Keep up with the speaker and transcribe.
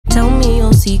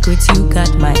secrets, you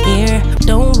got my ear.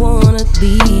 Don't wanna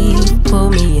leave,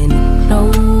 pull me in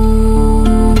closer.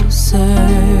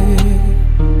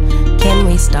 Can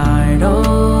we start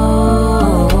over?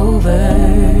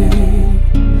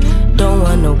 Don't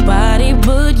want nobody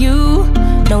but you,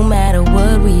 no matter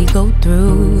what we go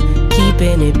through.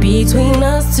 Keeping it between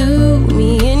us two,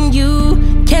 me and you.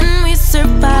 Can we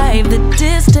survive the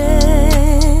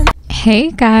distance?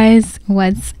 Hey guys,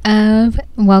 what's up?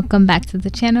 Welcome back to the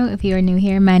channel. If you are new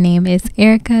here, my name is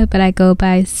Ericka, but I go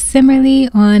by Simerly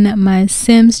on my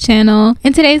Sims channel.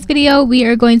 In today's video, we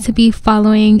are going to be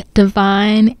following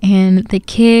Davon and the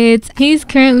kids. He's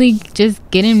currently just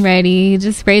getting ready.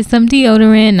 Just sprayed some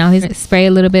deodorant. Now he's gonna spray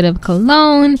a little bit of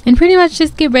cologne and pretty much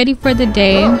just get ready for the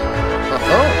day.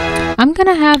 I'm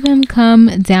gonna have him come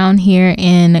down here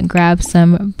and grab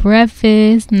some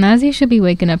breakfast. Nasir should be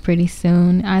waking up pretty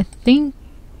soon. I think,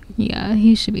 yeah,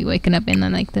 he should be waking up in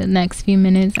like the next few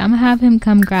minutes. I'm gonna have him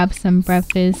come grab some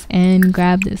breakfast and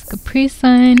grab this Capri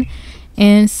Sun.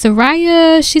 And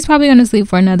Soraya, she's probably gonna sleep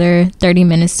for another 30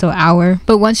 minutes to an hour.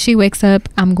 But once she wakes up,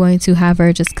 I'm going to have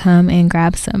her just come and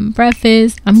grab some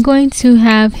breakfast. I'm going to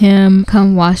have him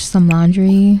come wash some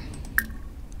laundry.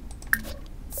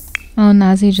 Oh,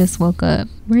 Nasir just woke up.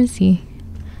 Where is he?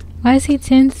 Why is he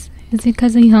tense? Is it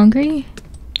because he's hungry?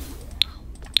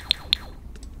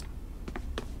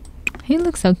 He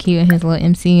looks so cute in his little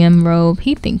MCM robe.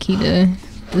 He think he the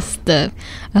stuff.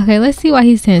 Okay, let's see why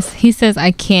he's tense. He says,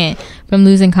 I can't, from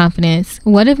losing confidence.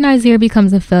 What if Nasir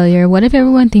becomes a failure? What if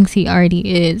everyone thinks he already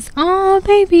is? Oh,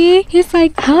 baby. He's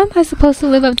like, how am I supposed to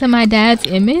live up to my dad's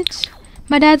image?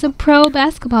 My dad's a pro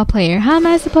basketball player. How am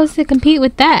I supposed to compete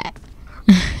with that?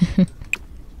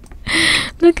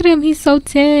 Look at him, he's so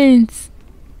tense.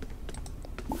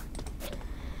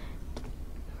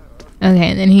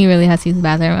 Okay, and then he really has to use the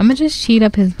bathroom. I'm gonna just cheat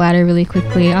up his bladder really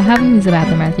quickly. I'll have him use the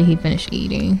bathroom after he finished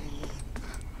eating.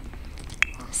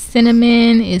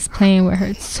 Cinnamon is playing with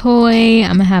her toy.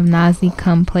 I'm gonna have Nasir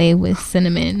come play with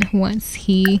Cinnamon once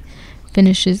he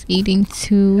finishes eating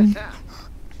too.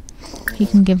 He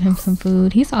can give him some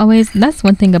food. He's always, that's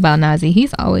one thing about Nasir,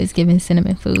 he's always giving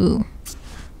Cinnamon food.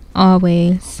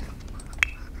 Always.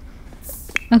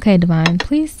 Okay, Davon,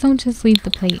 please don't just leave the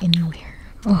plate anywhere.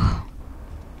 Oh.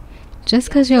 Just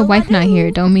because your wife not here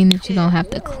don't mean that you don't have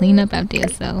to clean up after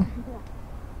yourself.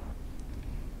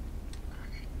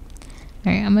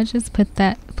 Alright, I'm gonna just put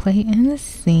that plate in the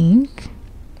sink.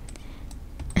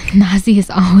 Nasir is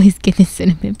always getting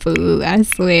Cinnamon food, I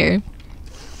swear.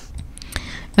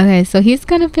 Okay, so he's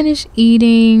gonna finish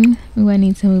eating. Ooh, I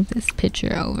need to move this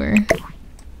picture over.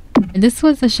 This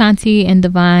was Ashanti and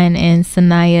Davon and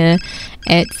Sanaya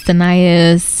at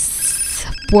Sanaya's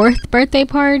 4th birthday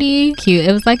party. Cute.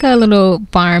 It was like a little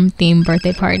farm themed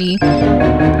birthday party.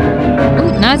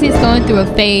 Ooh, Nasir's going through a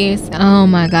phase. Oh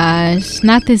my gosh.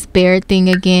 Not this bear thing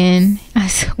again. I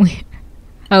swear.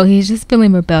 Oh, he's just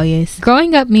feeling rebellious.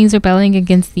 Growing up means rebelling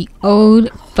against the old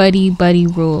buddy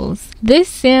rules. This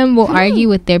sim will argue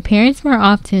with their parents more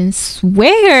often,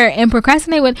 swear, and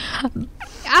procrastinate with,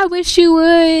 I wish you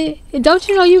would. Don't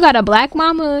you know you got a black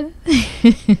mama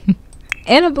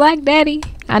and a black daddy?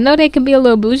 I know they can be a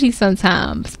little bougie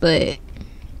sometimes, but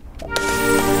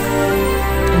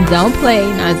don't play,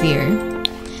 Nasir.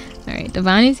 Alright,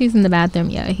 Davon is using the bathroom.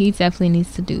 Yeah, he definitely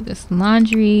needs to do this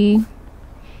laundry.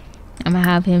 I'm gonna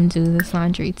have him do this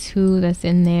laundry too that's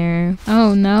in there.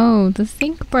 Oh no, the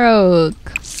sink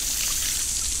broke.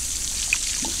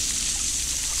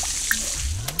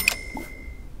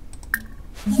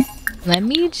 Let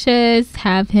me just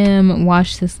have him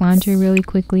wash this laundry really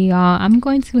quickly, y'all. I'm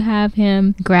going to have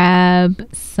him grab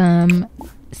some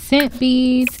scent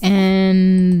beads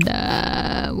and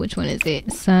which one is it?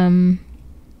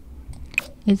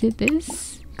 Is it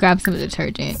this? Grab some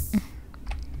detergent.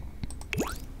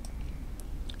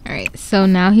 Alright, so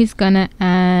now he's gonna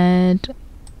add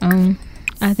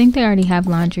I think they already have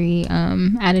laundry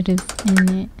additives in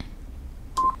it.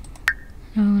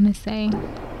 I wanna say.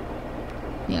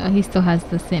 Yeah, he still has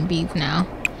the scent beads now.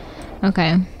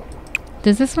 Okay.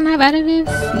 Does this one have additives?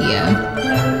 Yeah.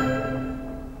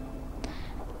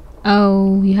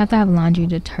 Oh, you have to have laundry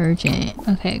detergent.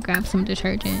 Okay, grab some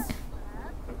detergent.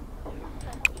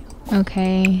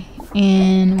 Okay,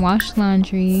 and wash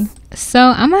laundry. So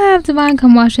I'm gonna have Davon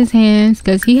come wash his hands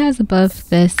because he has a buff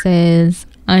that says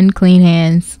unclean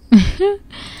hands.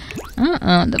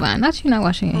 Davon, not you not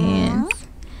washing your hands.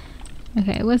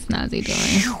 Okay, what's Nasir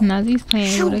doing? Nasir's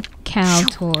playing with a cow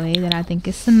toy that I think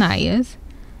is Sanaya's.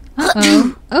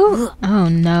 Oh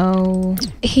no.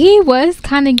 He was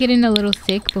kind of getting a little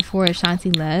sick before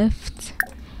Ashanti left.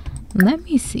 Let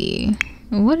me see.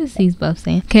 What is these buffs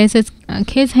saying? Okay, it says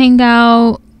kids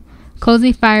hangout,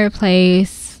 cozy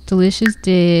fireplace, delicious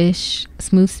dish,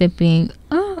 smooth sipping.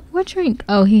 Oh, what drink?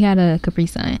 Oh, he had a Capri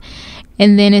Sun.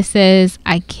 And then it says,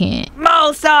 I can't.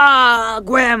 Mosa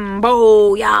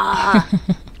Gwemboya.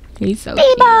 He's so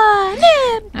cute.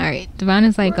 Alright, Davon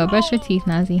is like, go brush your teeth,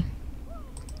 Nazi.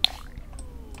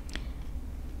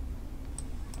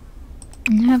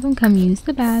 And have him come use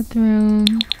the bathroom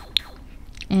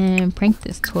and prank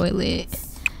this toilet.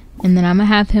 And then I'm gonna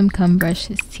have him come brush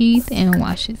his teeth and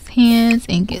wash his hands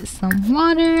and get some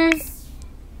water.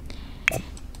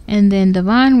 And then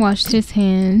Davon washed his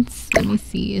hands. Let me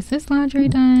see, is this laundry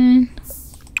done?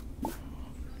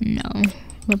 No.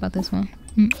 What about this one?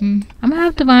 I'm gonna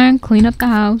have Davon clean up the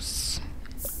house.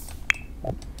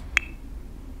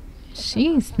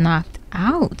 She's knocked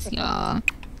out, y'all.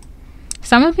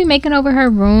 So I'm gonna be making over her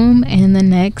room in the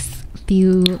next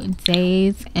few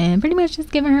days and pretty much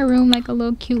just giving her room like a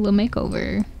little cute little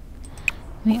makeover.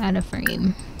 Let me add a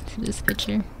frame to this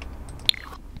picture.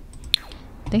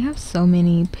 They have so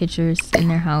many pictures in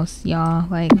their house, y'all.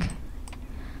 Like,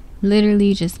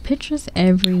 literally just pictures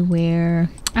everywhere.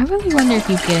 I really wonder if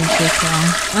he's getting sick,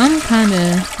 y'all. I'm kind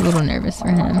of a little nervous for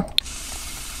him.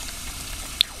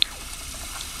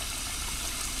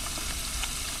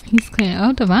 He's cleaning.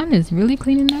 Oh, Davon is really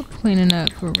cleaning up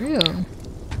for real.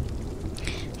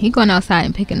 He going outside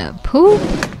and picking up poop.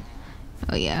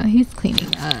 Oh yeah, he's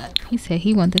cleaning up. He said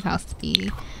he wants this house to be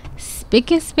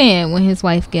spick and span when his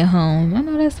wife get home. I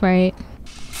know that's right.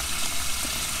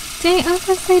 Dang, I was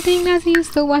gonna say, dang, Nazi, you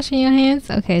still washing your hands?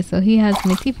 Okay, so he has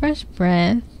minty fresh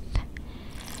breath.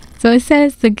 So it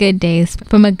says the good days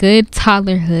from a good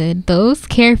toddlerhood. Those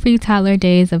carefree toddler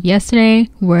days of yesterday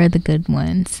were the good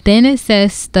ones. Then it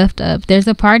says stuffed up. There's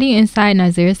a party inside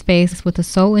Nasir's space with the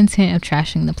sole intent of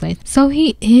trashing the place. So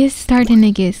he is starting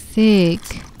to get sick.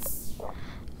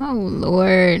 Oh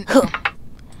Lord.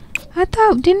 I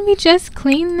thought, didn't we just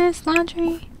clean this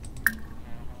laundry?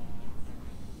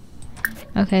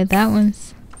 Okay, that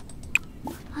one's...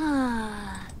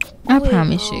 I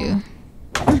promise you.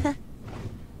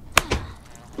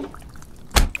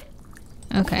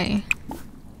 Okay.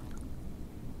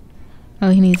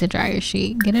 Oh, he needs a dryer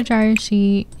sheet. Get a dryer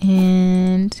sheet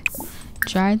and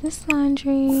dry this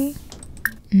laundry.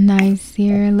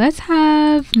 Nasir. Let's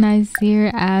have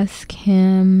Nasir ask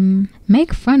him,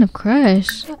 make fun of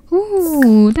Crush.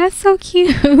 Ooh, that's so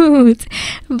cute.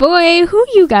 Boy, who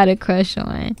you got a crush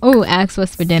on? Oh, ask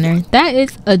what's for dinner. That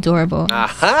is adorable.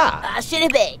 Aha! He's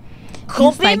like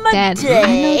that. I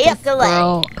know this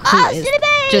girl who is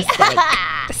just like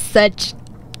such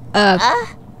a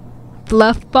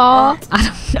fluff ball.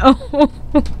 I don't know.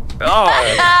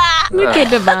 Look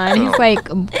at Davon. He's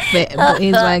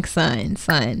like,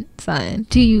 son.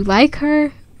 Do you like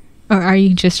her? Or are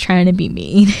you just trying to be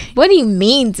mean? What do you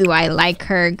mean, do I like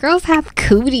her? Girls have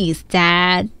cooties,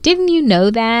 Dad. Didn't you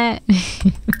know that?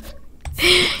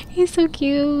 He's so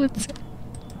cute.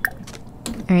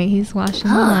 Alright, he's washing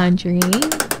the laundry.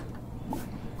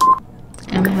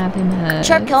 I'm gonna have him hug.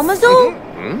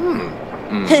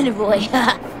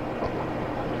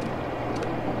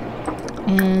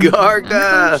 And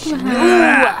Garga!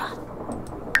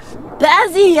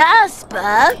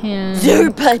 Baziaspa,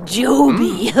 Zerpa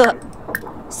Jobi,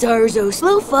 Sarzo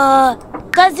Slufa,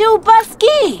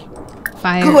 Kazubaski,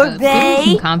 fire up. Give him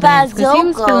some confidence, because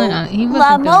he was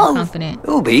feeling confident.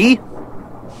 Ubi?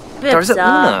 There's a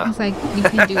It's like, you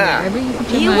can do whatever you put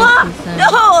your mind to, son.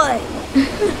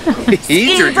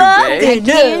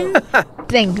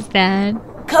 Thanks, Dad.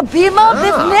 Kabima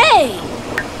Bifne.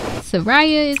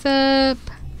 Soraya is up.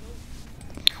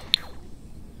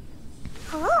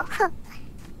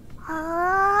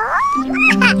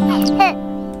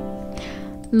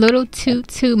 Little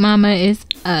Toot Mama is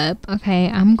up. Okay,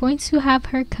 I'm going to have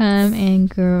her come and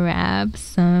grab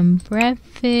some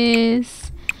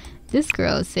breakfast. This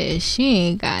girl says she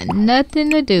ain't got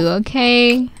nothing to do,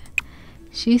 okay?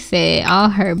 She said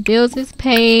all her bills is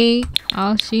paid.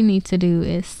 All she needs to do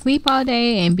is sleep all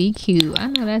day and be cute. I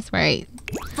know that's right.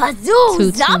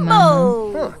 Toot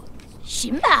Mama.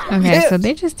 Okay, so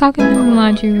they're just talking in the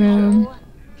laundry room.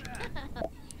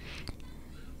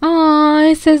 Aw,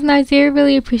 it says Nasir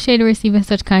really appreciated receiving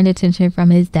such kind attention from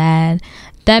his dad.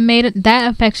 That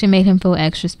affection made him feel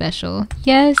extra special.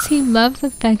 Yes, he loves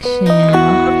affection.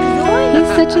 He's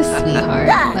such a sweetheart.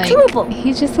 Like,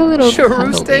 he's just a little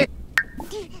cuddly.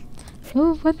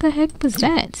 Oh, what the heck was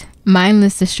that?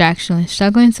 Mindless distraction,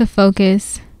 struggling to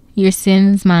focus. Your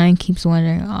sin's mind keeps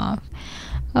wandering off.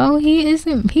 Oh, he's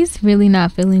really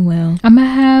not feeling well. I'm gonna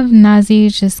have Nasir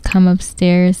just come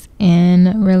upstairs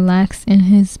and relax in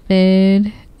his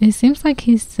bed. It seems like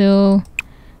he's still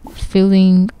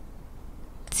feeling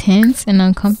tense and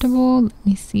uncomfortable. Let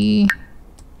me see.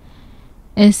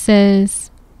 It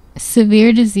says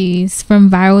severe disease from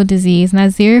viral disease.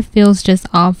 Nasir feels just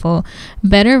awful.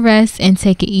 Better rest and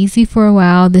take it easy for a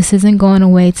while. This isn't going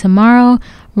away tomorrow.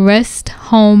 Rest,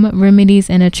 home remedies,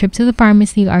 and a trip to the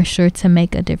pharmacy are sure to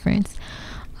make a difference.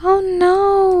 Oh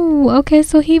no. Okay,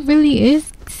 so he really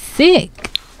is sick.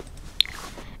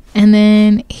 And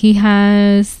then he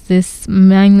has this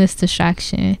mindless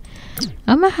distraction.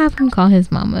 I'm gonna have him call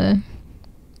his mama.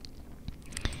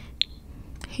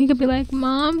 He could be like,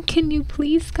 Mom, can you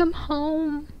please come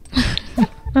home?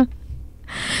 Alright,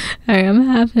 I'm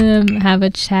gonna have him have a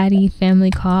chatty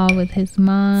family call with his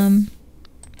mom.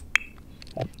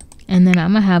 And then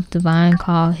I'm gonna have Davon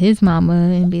call his mama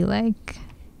and be like,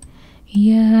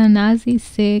 yeah, Nazi's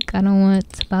sick. I don't want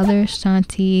to bother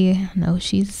Shanti. I know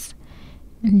she's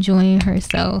enjoying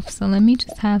herself. So let me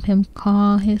just have him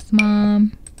call his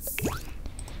mom.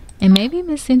 And maybe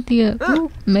Miss Cynthia,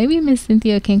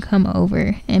 can come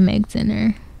over and make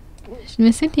dinner.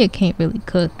 Miss Cynthia can't really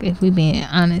cook, if we being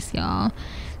honest, y'all.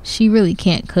 She really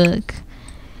can't cook.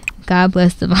 God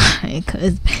bless Davon,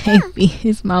 because baby,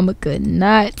 his mama could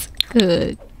not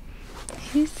cook.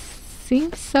 He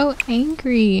seems so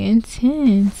angry and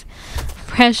tense.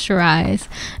 Pressurized.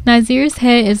 Nasir's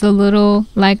head is a little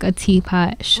like a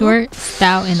teapot, short,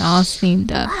 stout, and all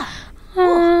steamed up.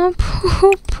 Oh,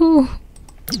 Pooh, Pooh.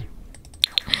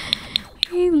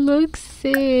 He looks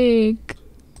sick.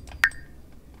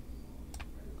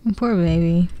 Poor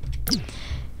baby.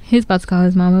 He's about to call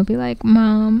his mama, be like,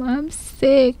 Mom, I'm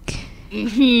sick.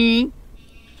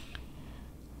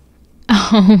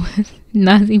 Oh,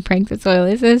 Nazi pranked the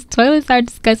toilet. It says toilets are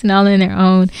disgusting all in their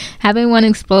own. Having one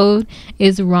explode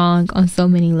is wrong on so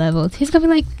many levels. He's gonna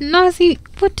be like, Nazi,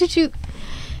 what did you?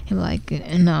 He'll be like,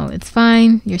 no, it's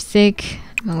fine. You're sick.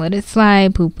 I'm gonna let it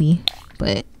slide, poopy.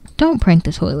 But don't prank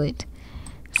the toilet.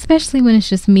 Especially when it's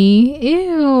just me.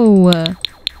 Ew.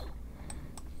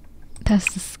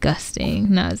 That's disgusting,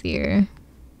 Nasir.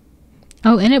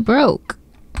 Oh, and it broke.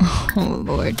 Oh,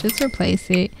 Lord. Just replace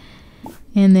it.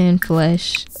 And then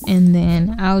flush. And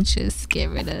then I'll just get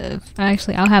rid of...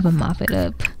 Actually, I'll have him mop it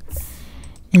up.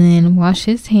 And then wash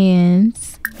his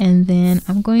hands. And then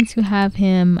I'm going to have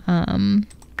him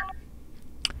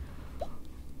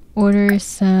order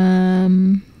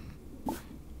some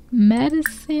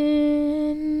medicine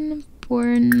for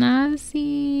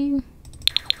Nazi.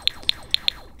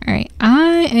 Alright,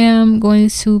 I am going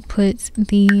to put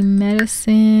the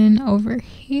medicine over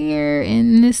here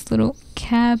in this little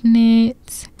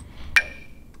cabinet.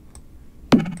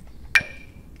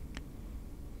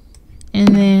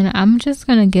 And then I'm just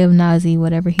gonna give Nazi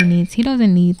whatever he needs. He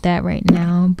doesn't need that right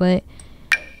now, but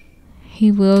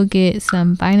he will get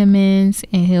some vitamins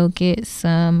and he'll get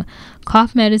some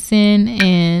cough medicine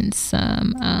and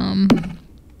some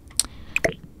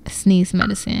sneeze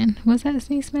medicine. Was that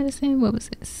sneeze medicine? What was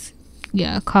this?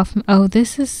 Yeah, cough. Oh,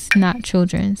 this is not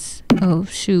children's. Oh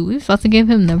shoot, we were supposed to give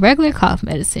him the regular cough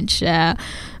medicine, child.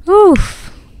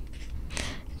 Oof.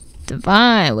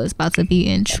 Davon was about to be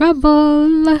in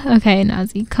trouble. Okay,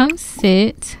 Nazi, come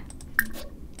sit.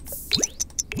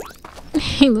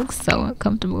 He looks so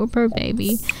uncomfortable, poor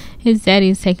baby. His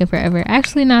daddy's taking forever.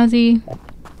 Actually, Nazi,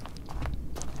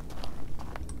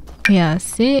 yeah,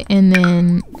 sit and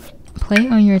then play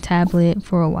on your tablet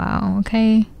for a while,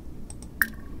 okay?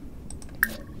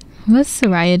 What's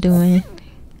Soraya doing?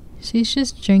 She's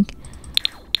just drinking.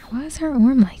 Why is her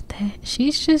arm like that?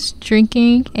 She's just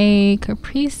drinking a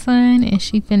Capri Sun and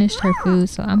she finished her food,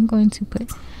 so I'm going to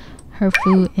put her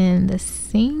food in the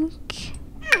sink.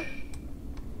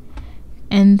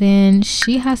 And then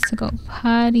she has to go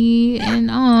potty, and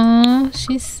aw,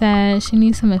 she's sad. She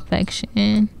needs some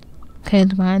affection. Okay,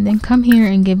 Davon, then come here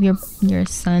and give your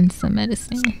son some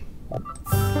medicine.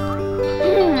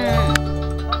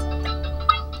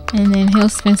 And then he'll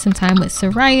spend some time with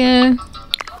Soraya.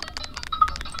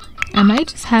 I might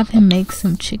just have him make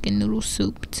some chicken noodle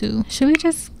soup too. Should we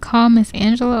just call Miss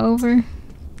Angela over?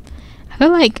 I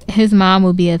feel like his mom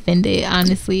will be offended,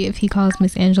 honestly, if he calls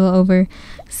Miss Angela over.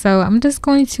 So I'm just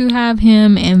going to have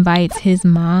him invite his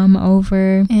mom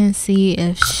over and see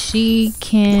if she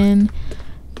can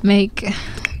make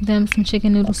them some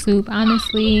chicken noodle soup.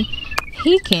 Honestly,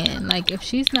 he can. Like, if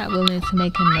she's not willing to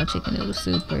make him no chicken noodle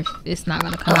soup, or if it's not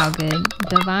gonna come out good,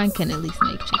 Davon can at least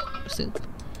make chicken noodle soup.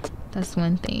 That's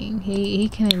one thing. He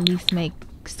can at least make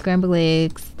scrambled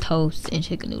eggs, toast, and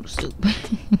chicken noodle soup.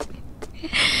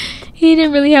 He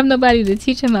didn't really have nobody to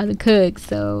teach him how to cook,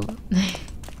 so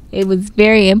it was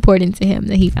very important to him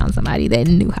that he found somebody that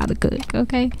knew how to cook.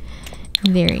 Okay,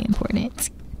 very important.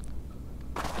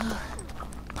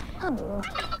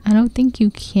 I don't think you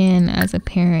can, as a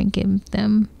parent, give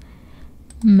them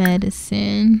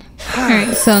medicine.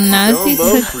 Alright, so Nasir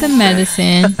took the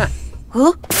medicine.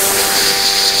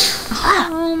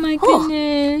 Oh my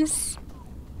goodness.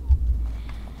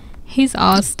 He's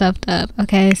all stuffed up.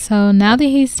 Okay, so now that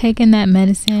he's taken that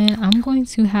medicine, I'm going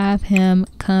to have him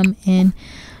come and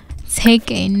take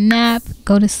a nap,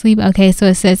 go to sleep. Okay, so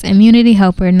it says immunity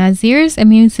helper. Nasir's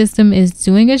immune system is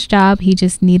doing its job. He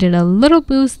just needed a little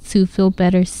boost to feel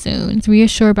better soon. It's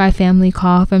reassured by family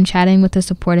call from chatting with a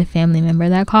supportive family member.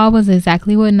 That call was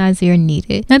exactly what Nasir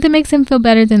needed. Nothing makes him feel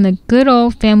better than the good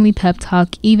old family pep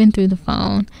talk, even through the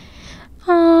phone.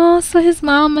 Oh, so his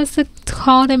mom must have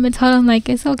called him and told him, like,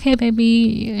 it's okay, baby,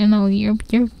 you know, your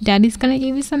daddy's gonna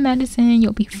give you some medicine,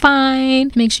 you'll be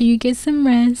fine, make sure you get some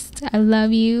rest, I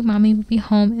love you, mommy will be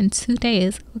home in 2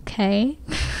 days, okay?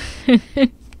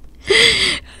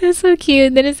 That's so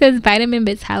cute. Then it says vitamin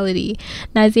vitality.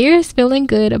 Nasir is feeling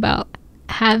good about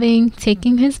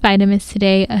taking his vitamins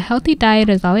today. A healthy diet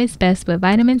is always best, but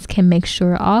vitamins can make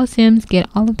sure all Sims get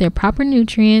all of their proper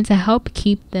nutrients to help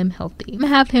keep them healthy. I'm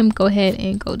gonna have him go ahead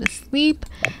and go to sleep.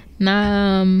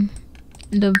 Davon,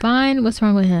 what's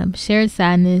wrong with him? Shared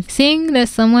sadness. Seeing that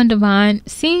someone Davon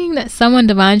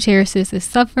cherishes is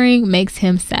suffering makes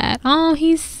him sad. Oh,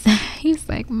 he's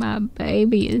like, my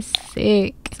baby is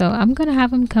sick. So I'm gonna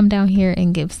have him come down here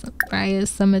and give Raya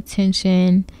some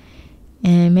attention.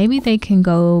 And maybe they can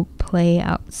go play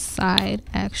outside.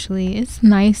 Actually, it's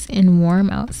nice and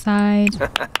warm outside.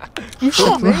 He's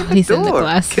in the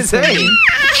glasses.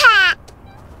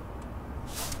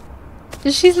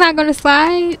 She's not gonna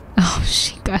slide. Oh,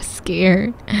 she got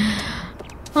scared.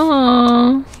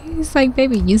 Oh, he's like,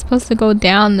 baby, you're supposed to go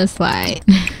down the slide.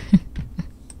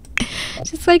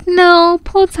 She's like, no,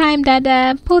 pull time,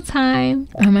 dada, pull time.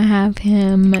 I'm gonna have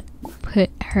him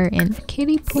put her in the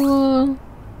kiddie pool.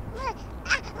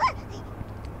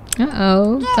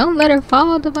 Uh-oh, don't let her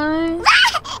fall, Davon.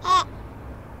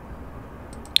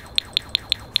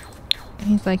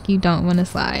 He's like, you don't want to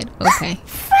slide. Okay.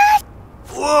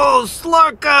 Whoa,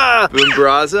 Slarka!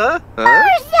 Umbraza? Huh?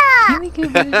 Can we get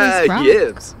rid of this rock?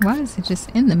 Yes. Why is it just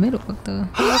in the middle of the...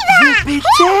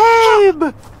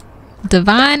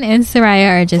 Davon and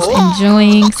Soraya are just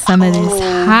enjoying some of this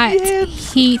hot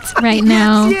heat right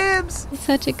now. Yibs. It's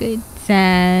such a good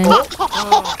dad.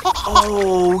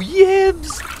 Oh,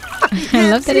 Yibs! I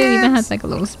love that it even has like a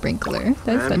little sprinkler.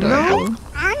 That's adorable.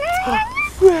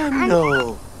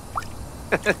 No.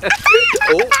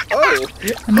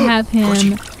 I'm gonna have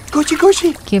him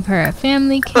give her a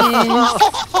family kiss. No.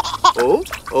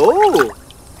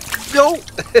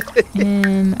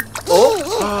 And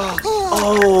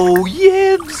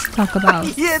Yibs! talk about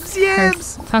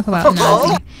Yibs! Talk about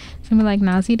Nasir. Somebody like,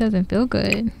 Nasir doesn't feel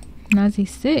good.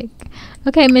 Nasir's sick.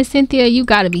 Okay, Miss Cynthia, you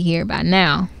gotta be here by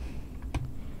now.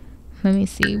 Let me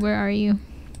see, where are you?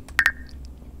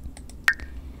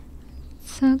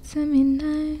 Talk to me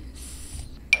nice.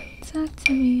 Talk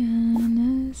to me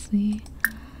honestly.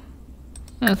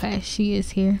 Okay, she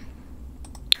is here.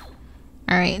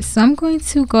 Alright, so I'm going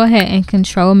to go ahead and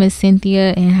control Miss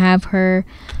Cynthia and have her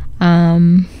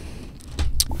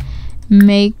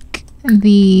make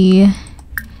the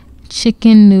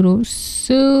chicken noodle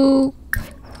soup.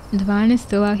 Davon is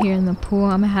still out here in the pool.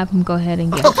 I'm gonna have him go ahead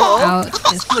and get her out.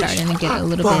 It's starting to get a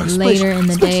little bit later in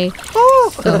the day,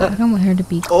 so I don't want her to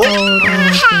be cold or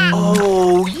anything.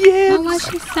 Oh, why is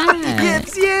she sad?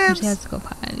 She has to go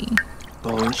potty. I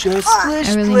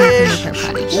really need to make her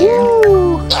potty chair.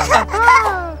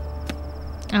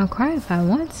 I'll cry if I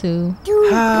want to.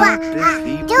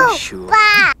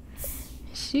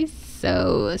 She's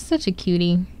such a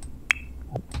cutie.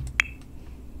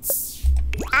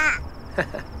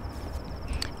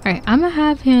 Alright, I'm gonna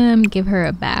have him give her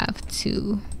a bath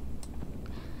too.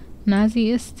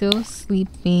 Nasir is still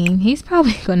sleeping. He's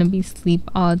probably gonna be asleep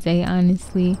all day,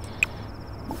 honestly.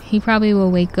 He probably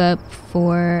will wake up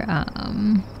for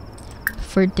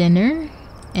dinner,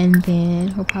 and then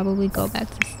he'll probably go back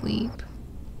to sleep.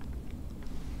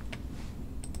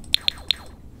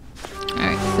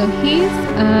 Alright, so he's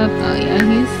up. Oh yeah,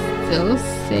 he's still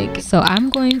sick. So I'm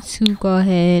going to go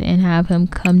ahead and have him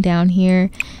come down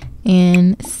here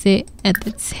and sit at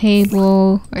the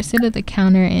table or sit at the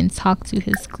counter and talk to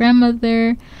his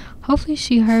grandmother. Hopefully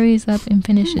she hurries up and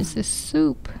finishes the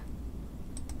soup.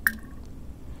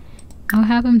 I'll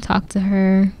have him talk to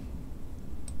her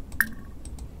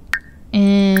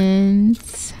and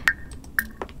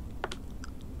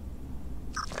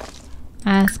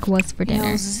ask what's for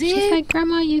dinner. She's like,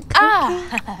 Grandma, you cooking?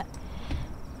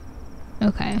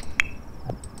 Okay.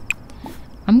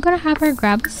 I'm gonna have her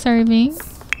grab a serving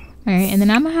Alright, and then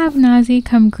I'm gonna have Nasir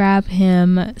come grab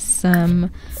him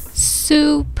some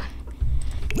soup.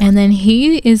 And then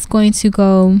he is going to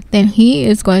go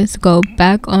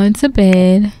back onto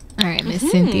bed. Alright, Miss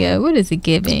Cynthia, what is it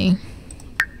giving?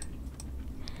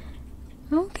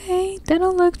 Okay, that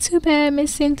don't look too bad,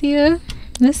 Miss Cynthia.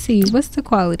 Let's see, what's the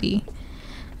quality?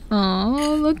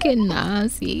 Oh, look at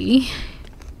Nasir.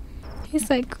 He's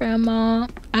like, Grandma,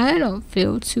 I don't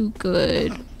feel too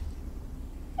good.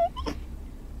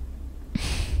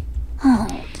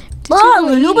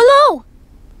 Below.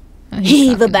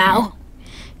 Heave a bow.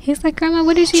 He's like, Grandma,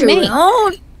 what did she make?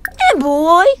 And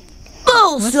boy,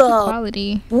 What's the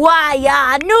quality?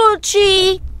 Why,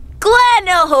 Nucci,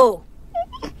 Glenoho.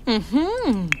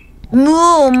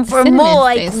 Moom for Cinnamon's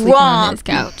moi sleeping on this gromp.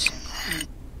 couch.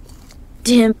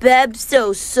 Dimpeb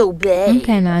so bad.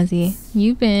 Okay, Nasir,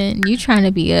 you trying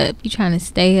to be up. You trying to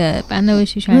stay up. I know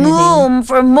what you trying to do. Moom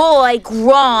for moi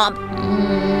gromp.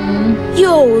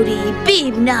 Yodi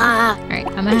bibna. Alright,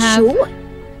 I'm gonna have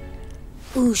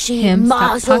Ushi him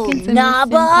stop mazel talking to Miss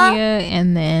naba. Cynthia,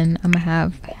 and then I'm gonna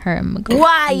have her go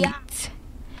Why? eat.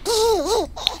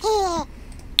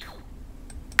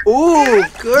 Ooh,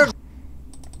 good.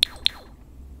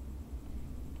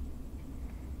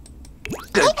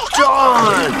 Good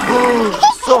John.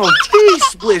 So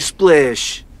splish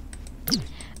splish.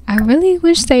 I really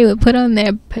wish they would put on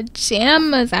their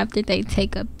pajamas after they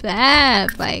take a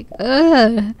bath. Like,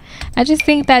 ugh. I just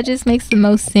think that just makes the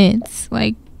most sense.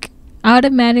 Like,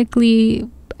 automatically,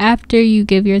 after you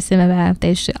give your sim a bath,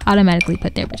 they should automatically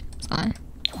put their pajamas on.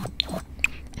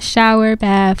 Shower,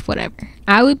 bath, whatever.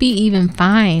 I would be even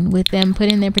fine with them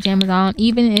putting their pajamas on,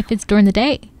 even if it's during the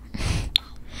day.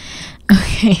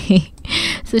 Okay,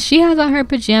 so she has on her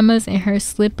pajamas and her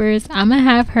slippers. I'm gonna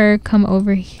have her come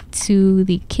over to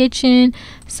the kitchen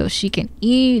so she can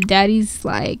eat. Daddy's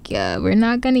like, yeah, we're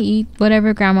not gonna eat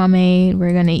whatever Grandma made.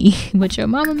 We're gonna eat what your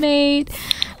mama made,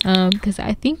 because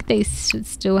I think they should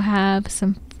still have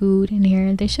some food in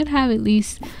here. They should have at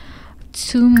least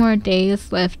 2 more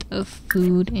days left of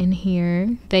food in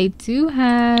here. They do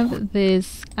have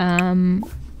this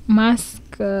mascarpone.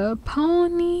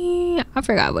 I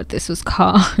forgot what this was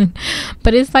called,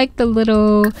 but it's like the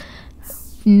little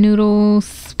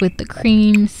noodles with the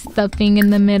cream stuffing in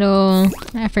the middle.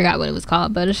 I forgot what it was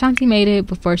called, but Ashanti made it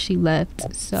before she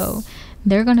left, so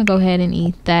they're gonna go ahead and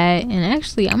eat that. And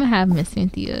actually, I'm gonna have Miss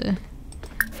Cynthia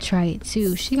try it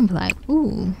too. She can be like,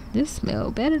 ooh, this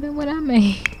smells better than what I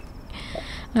made.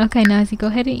 Okay, Nasir, go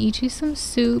ahead and eat you some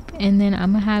soup, and then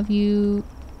I'm gonna have you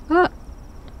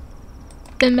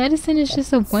the medicine is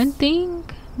just a one-time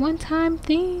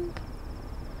thing.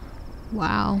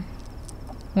 Wow,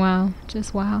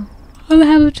 just wow. I'm gonna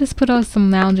have her just put on some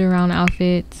lounge around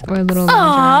outfits, or a little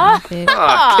lounge around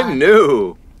outfit.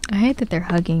 Canoe. I hate that they're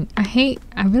hugging. I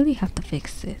really have to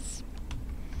fix this.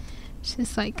 It's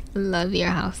just like, love your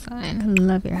house, son.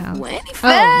 Love your house. Mini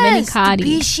Cotty.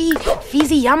 Bishi,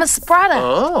 Fizi Yama Sprada.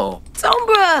 Oh.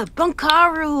 Sombra,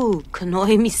 Bunkaru,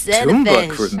 Kanoi mi Tumba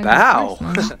Krimbao.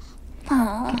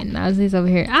 Okay, Nasir's over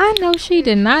here. I know she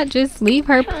did not just leave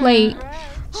her plate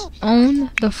on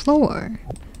the floor.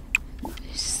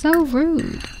 So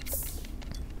rude.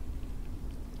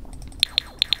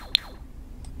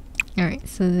 Alright,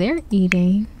 so they're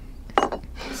eating. I'm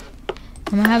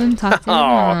gonna have him talk to his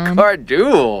mom.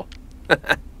 Cardul.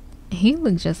 He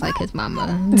looks just like his mama.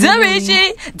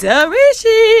 Darishi.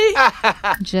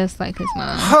 Just like his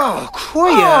mom. Oh,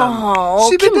 Koya.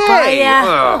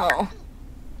 Kimbaya.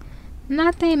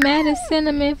 Not they mad at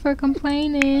Cinnamon for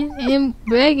complaining and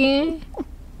begging.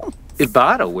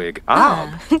 Ibada wig.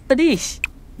 Badish.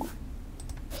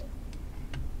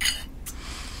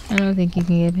 I don't think you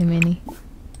can give him any.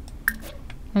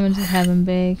 I'm gonna just have him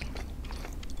beg.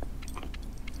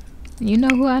 You know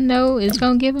who I know is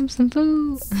gonna give him some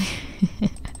food?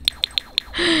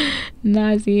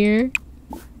 Nasir.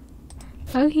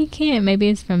 Oh, he can't. Maybe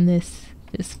it's from this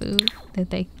food that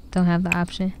they don't have the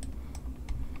option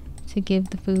to give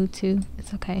the food to.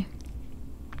 It's okay.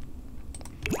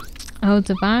 Oh,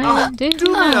 Davon. Did he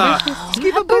not brush his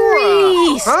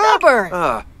teeth?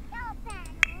 Stubber.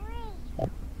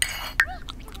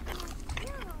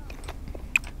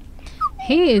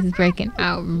 He is breaking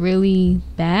out really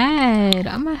bad.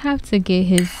 I'm gonna have to get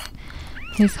his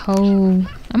whole.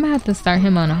 I'm gonna have to start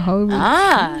him on a whole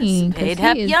routine. Spade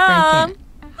hap yum.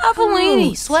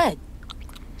 Hafawini, sweat.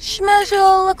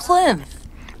 Shmeshel Klim.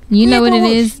 You know what it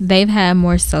is? They've had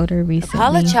more soda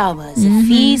recently.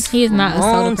 He is not a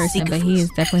soda person, but he has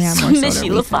definitely had more soda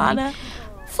recently.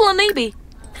 Flanibi.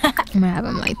 I'm gonna have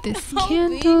him light this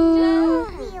candle.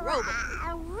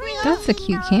 That's a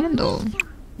cute candle.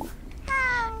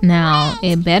 Now,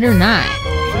 it better not.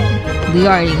 We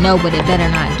already know what it better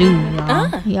not do,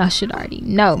 y'all. Y'all should already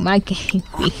know. My game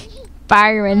be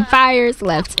firing fires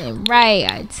left and right,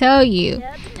 I tell you.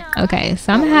 Okay,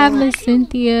 so I'm gonna have Miss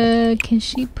Cynthia. Can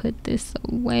she put this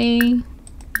away?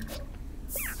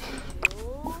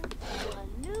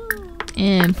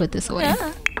 And put this away.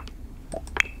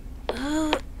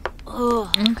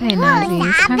 Okay, Nazi,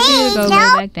 it's time for you to go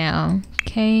back down.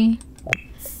 Okay.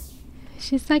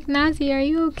 She's like, Nazi, are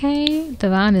you okay?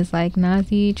 Davon is like,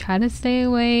 Nazi, try to stay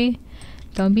away.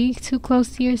 Don't be too close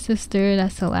to your sister.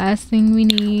 That's the last thing we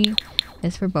need.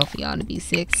 It's for both of y'all to be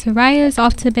sick. Soraya is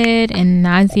off to bed and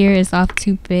Nasir is off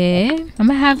to bed. I'm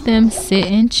gonna have them sit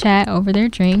and chat over their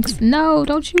drinks. No,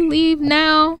 don't you leave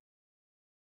now.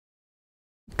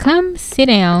 Come sit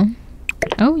down.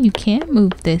 Oh, you can't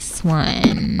move this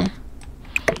one.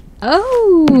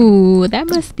 Oh, that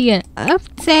must be an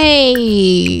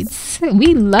update.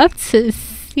 We love to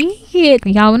see it.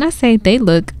 Y'all, when I say they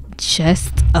look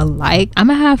just alike, I'm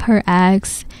gonna have her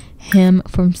ask him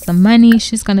for some money.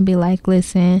 She's gonna be like,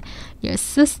 listen, your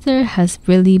sister has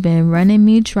really been running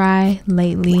me dry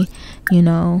lately. You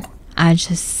know,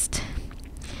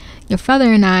 your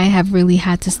father and I have really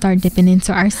had to start dipping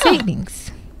into our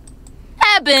savings.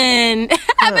 Heaven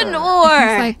or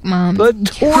He's like, Mom, But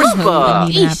you don't even have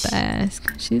Eesh. to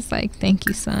ask. She's like, thank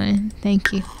you, son.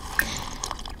 Thank you.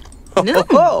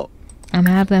 Oh, I'm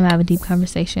gonna have them have a deep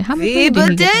conversation. How much food did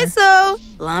he get her? Vibadeso.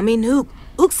 Lami Nook.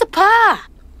 Uksapa.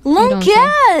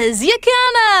 Lonquez.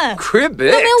 Yakana.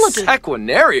 Cribix.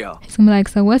 Equinario. He's gonna be like,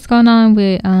 so what's going on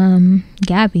with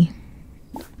Gabby?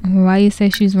 Why you say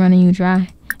she's running you dry?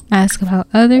 Ask about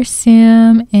other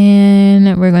Sim,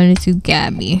 and we're gonna do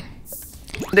Gabby.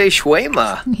 De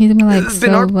Schwema. He's gonna be like,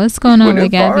 so what's going on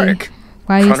with Gabby?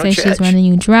 Why you say she's running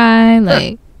you dry?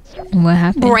 Like, what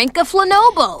happened? Branca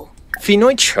Flanobo.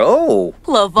 Finoi Cho. She's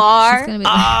Lavar. gonna be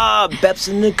like, Beps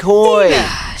and Nicoy.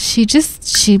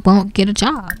 she won't get a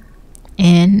job,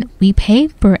 and we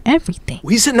paid for everything.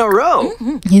 We's in a row.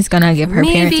 He's gonna give her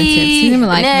parenting tips. He's gonna be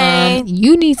like, Nay. Mom,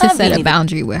 you need to set a Abini.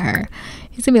 boundary with her.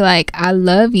 He's gonna be like, I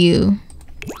love you,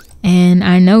 and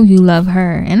I know you love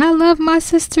her, and I love my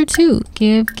sister too.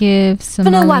 Give some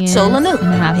money. I'm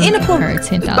gonna have him give her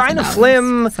 $10,000.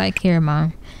 Flim. It's like, here,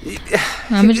 Mom.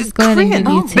 I'm gonna just go ahead and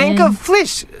give you 10. Bank of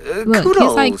Flish. Look, Kudos.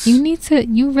 he's like,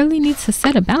 you really need to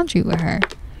set a boundary with her.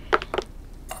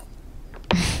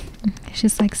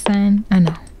 She's like, son, I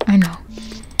know,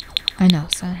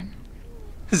 son.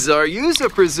 Zaryuza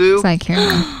Prezu. It's like, here,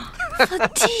 Mom.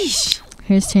 Fatish.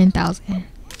 Here's 10,000.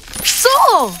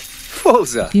 So.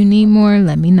 Foza. If you need more,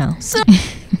 let me know.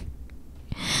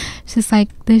 She's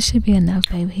like, this should be enough,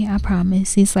 baby. I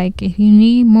promise. He's like, if you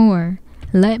need more,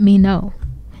 let me know.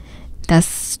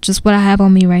 That's just what I have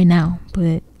on me right now,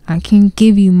 but I can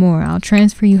give you more. I'll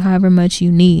transfer you however much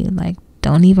you need. Like,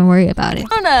 don't even worry about it.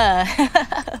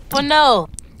 But no.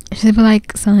 She'd be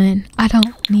like, son, I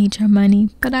don't need your money,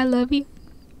 but I love you,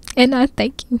 and I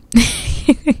thank you.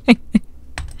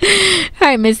 All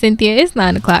right, Miss Cynthia, it's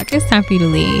 9 o'clock. It's time for you to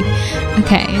leave.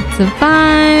 Okay,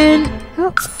 Davon.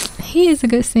 Oh, he is a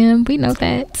good sim. We know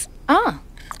that. I'm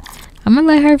gonna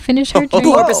let her finish her drink.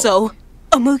 Orbiso.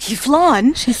 Amuki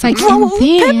Flan. She's like, and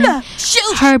then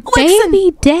her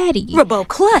baby daddy.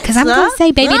 Because I'm gonna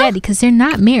say baby daddy because they're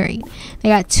not married. They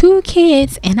got 2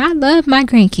 kids, and I love my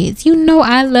grandkids. You know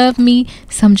I love me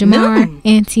some Jamar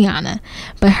and Tiana.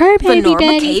 But her baby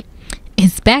daddy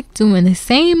is back doing the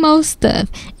same old stuff,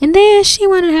 and then she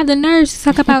want to have the nerves to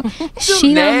talk about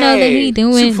she don't know that he's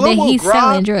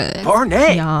selling drugs.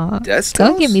 Y'all,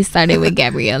 don't get me started with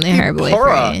Gabrielle and her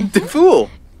boyfriend. The fool.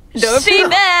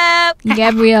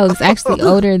 Gabrielle is actually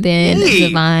older than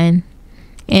Davon,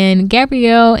 and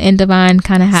Gabrielle and Davon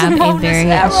kind of have a very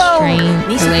strained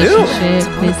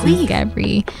relationship.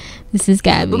 This is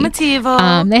Gabby.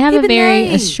 They have a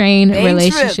very strained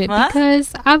relationship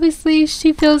because obviously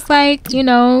she feels like, you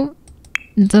know,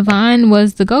 Davon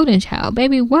was the golden child.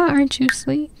 Baby, why aren't you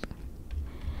asleep?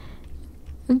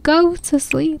 Go to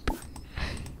sleep.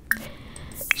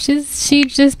 She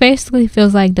just basically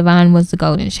feels like Davon was the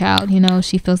golden child. You know,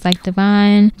 she feels like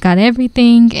Davon got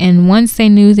everything, and once they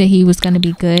knew that he was going to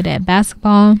be good at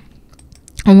basketball,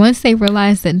 and once they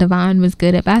realized that Davon was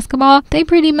good at basketball, they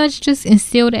pretty much just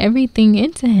instilled everything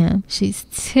into him. She's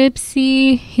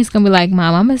tipsy. He's gonna be like,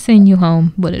 Mom, I'm gonna send you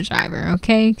home with a driver,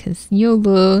 okay? Because you're a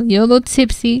little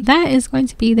tipsy. That is going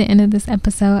to be the end of this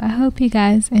episode. I hope you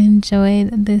guys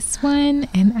enjoyed this one,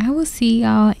 and I will see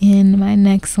y'all in my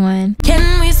next one.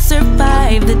 Can we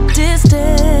survive the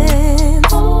distance?